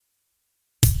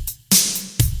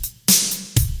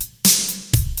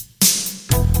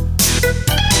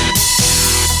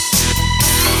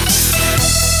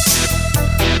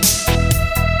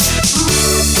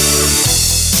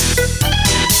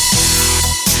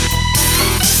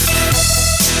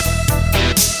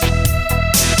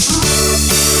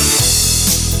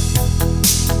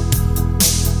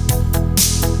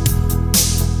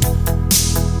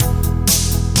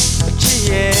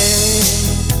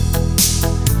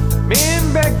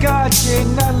ကချင်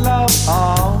နှလောက်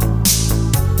အောင်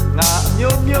ငါ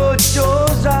မျိုးမျိုးစ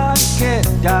조사ခဲ့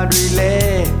တာတွေလဲ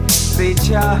သိ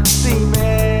ချာသိမ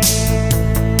ယ်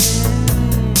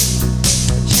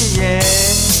ချစ်ရဲ့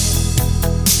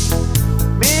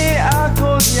မင်းအား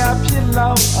ကိုးစရာဖြစ်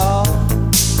လောက်အောင်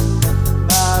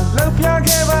ငါလှုပ်ပြ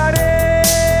ခဲ့ပါတယ်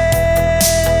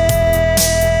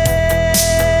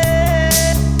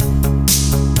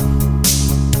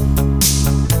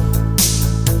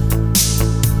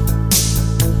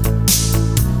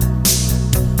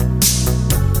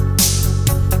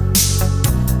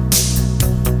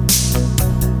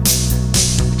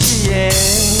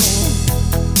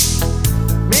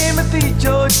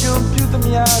ကြိုးကျုံပြူသ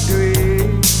မျှတွေ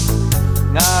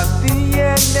ငါတီး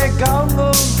ရဲ့နဲ့ကောင်းကု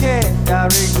န်ခဲ့ဒါ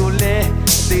တွေကိုလည်း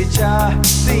သိချာ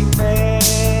သိမယ်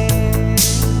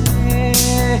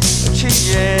ချစ်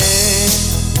ရဲ့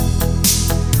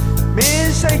မ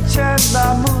င်းစိတ်ချမ်းသာ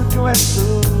မှုတွေ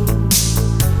ဆို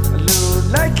အလို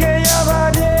လိုက်ခဲ့ရပါ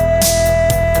တယ်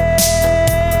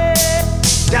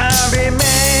ဒါပေ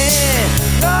မဲ့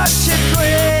ငါချစ်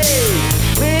တွေ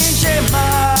မင်းရှိမှ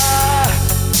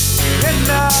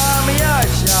နာမရ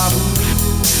ရှာဘူး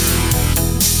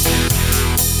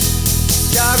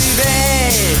ကြာပြီပဲ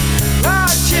ငါ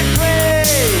ချစ်တွေ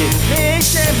နေ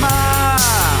ရှိမှာ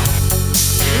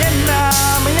နာ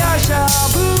မရရှာ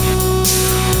ဘူး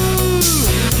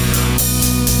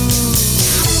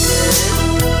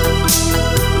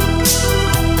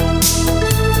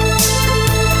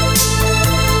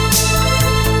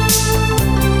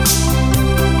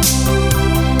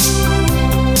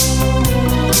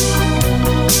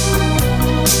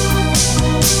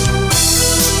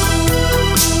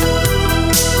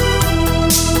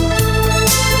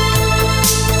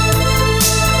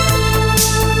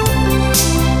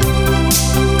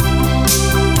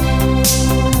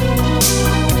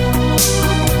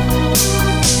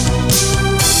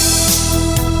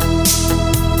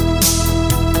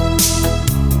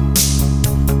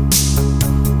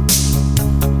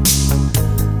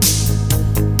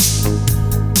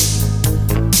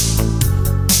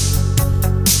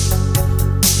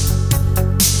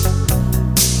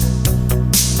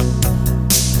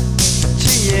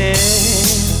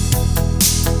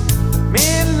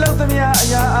သမျှအ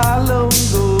ရာအလုံး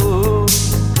ကို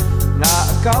ငါ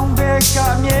အကောင်းဘက်က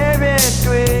အမြဲပဲ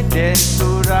တွေ့တယ်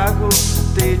ဆိုတာကို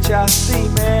သိချာသိ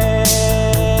မယ်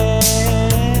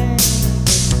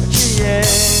အချစ်ရဲ့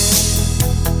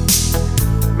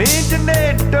မင်းတ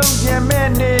နေ့တုံ့ပြန်မဲ့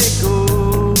နေ့ကို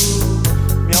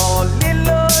မျောလင်း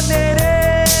လို့နေတယ်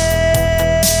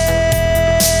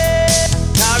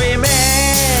ဒါပေမဲ့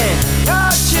ငါ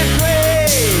ချစ်တွေ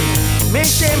မ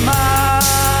င်းရှိမှ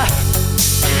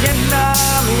နာ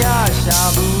မရရှာ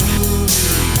ဘူး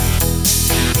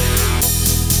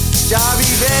ကြာပြီ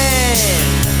ပဲ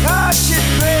ငါချစ်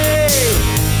တွေ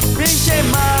ပြင်းရှိ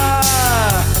မှ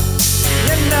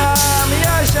နာမရ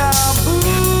ရှာဘူး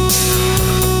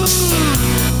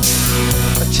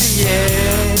အချစ်ရဲ့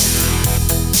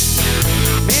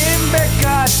မင်းဘက်က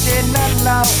ချင်နှ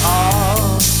လောက်အောင်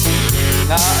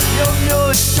ငါမျိုး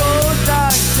မျိုးစ조사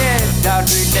ခဲ့တာ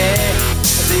တွေနဲ့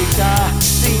အသေးချာ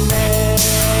သိမယ်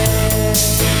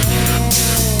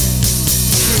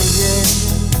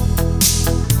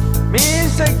မင်း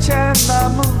စိတ်ချမ်းသာ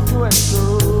မှုတွေ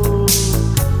ဆို